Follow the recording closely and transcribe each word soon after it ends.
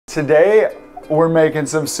Today, we're making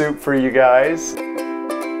some soup for you guys.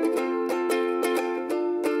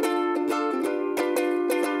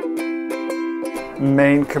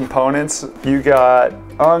 Main components, you got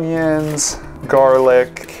onions,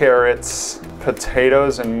 garlic, carrots,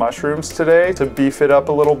 potatoes, and mushrooms today to beef it up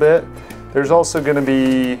a little bit. There's also gonna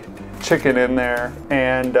be chicken in there,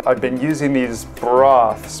 and I've been using these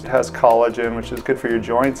broths. It has collagen, which is good for your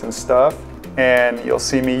joints and stuff. And you'll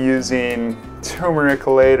see me using turmeric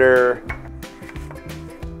later.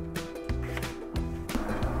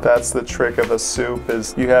 That's the trick of a soup,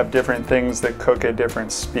 is you have different things that cook at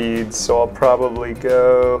different speeds. So I'll probably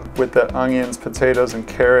go with the onions, potatoes, and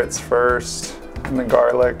carrots first, and the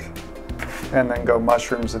garlic, and then go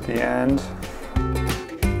mushrooms at the end.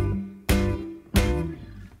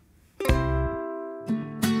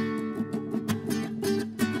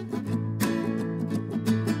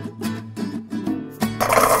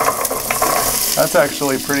 That's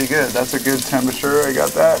actually pretty good. That's a good temperature. I got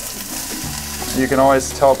that. You can always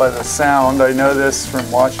tell by the sound. I know this from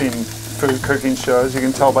watching food cooking shows. You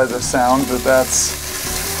can tell by the sound that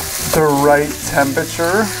that's the right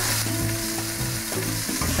temperature.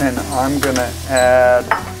 And I'm gonna add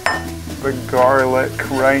the garlic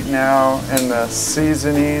right now and the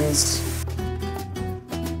seasonings.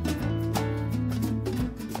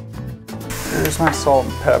 Here's my salt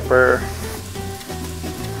and pepper.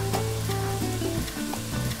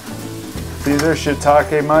 These are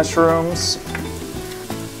shiitake mushrooms.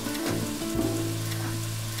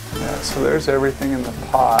 Yeah, so there's everything in the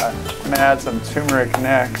pot. I'm gonna add some turmeric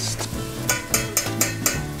next.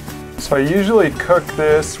 So I usually cook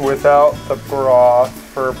this without the broth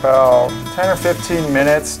for about 10 or 15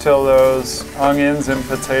 minutes till those onions and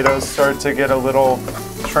potatoes start to get a little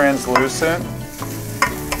translucent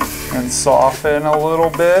and soften a little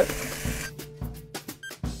bit.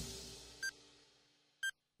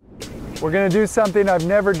 We're gonna do something I've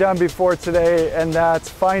never done before today, and that's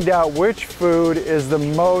find out which food is the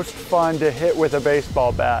most fun to hit with a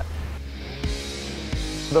baseball bat.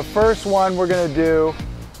 The first one we're gonna do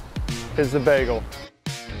is the bagel.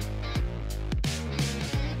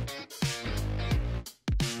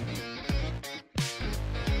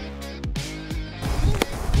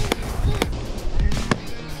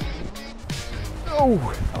 Oh,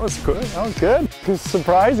 that was good, that was good. It was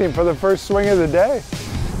surprising for the first swing of the day.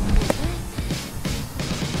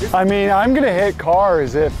 I mean, I'm gonna hit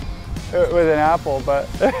cars with an apple, but.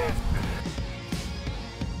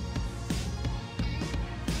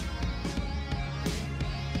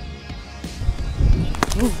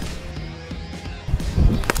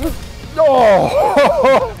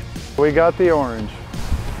 Oh! We got the orange.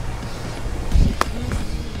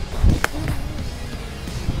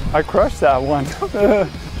 I crushed that one.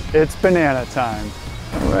 It's banana time.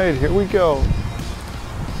 All right, here we go.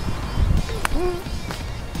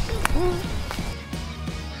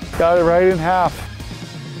 Got it right in half.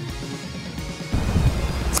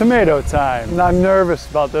 Tomato time. I'm nervous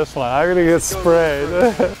about this one. I'm gonna get sprayed.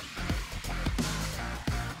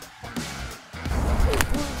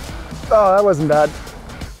 Oh, that wasn't bad.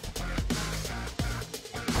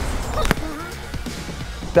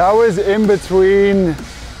 That was in between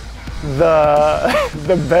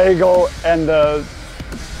the bagel and the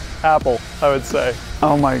apple, I would say.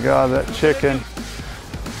 Oh my God, that chicken.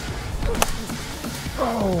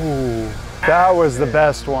 Oh, that was the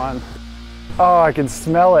best one. Oh, I can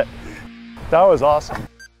smell it. That was awesome.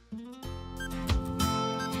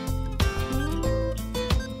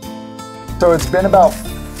 So it's been about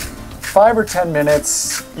 5 or 10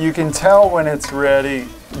 minutes. You can tell when it's ready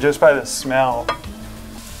just by the smell.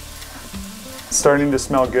 It's starting to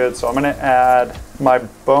smell good, so I'm gonna add my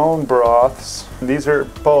bone broths. These are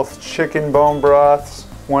both chicken bone broths.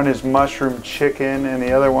 One is mushroom chicken and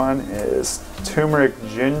the other one is turmeric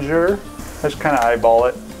ginger. I just kind of eyeball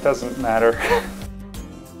it, doesn't matter.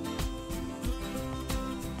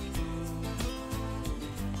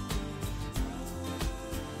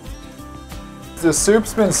 The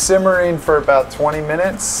soup's been simmering for about 20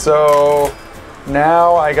 minutes, so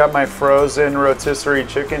now I got my frozen rotisserie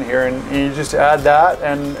chicken here, and you just add that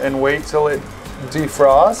and wait till it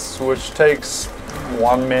defrosts, which takes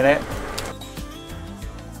 1 minute.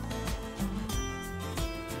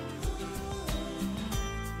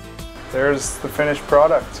 There's the finished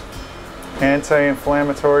product.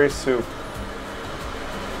 Anti-inflammatory soup.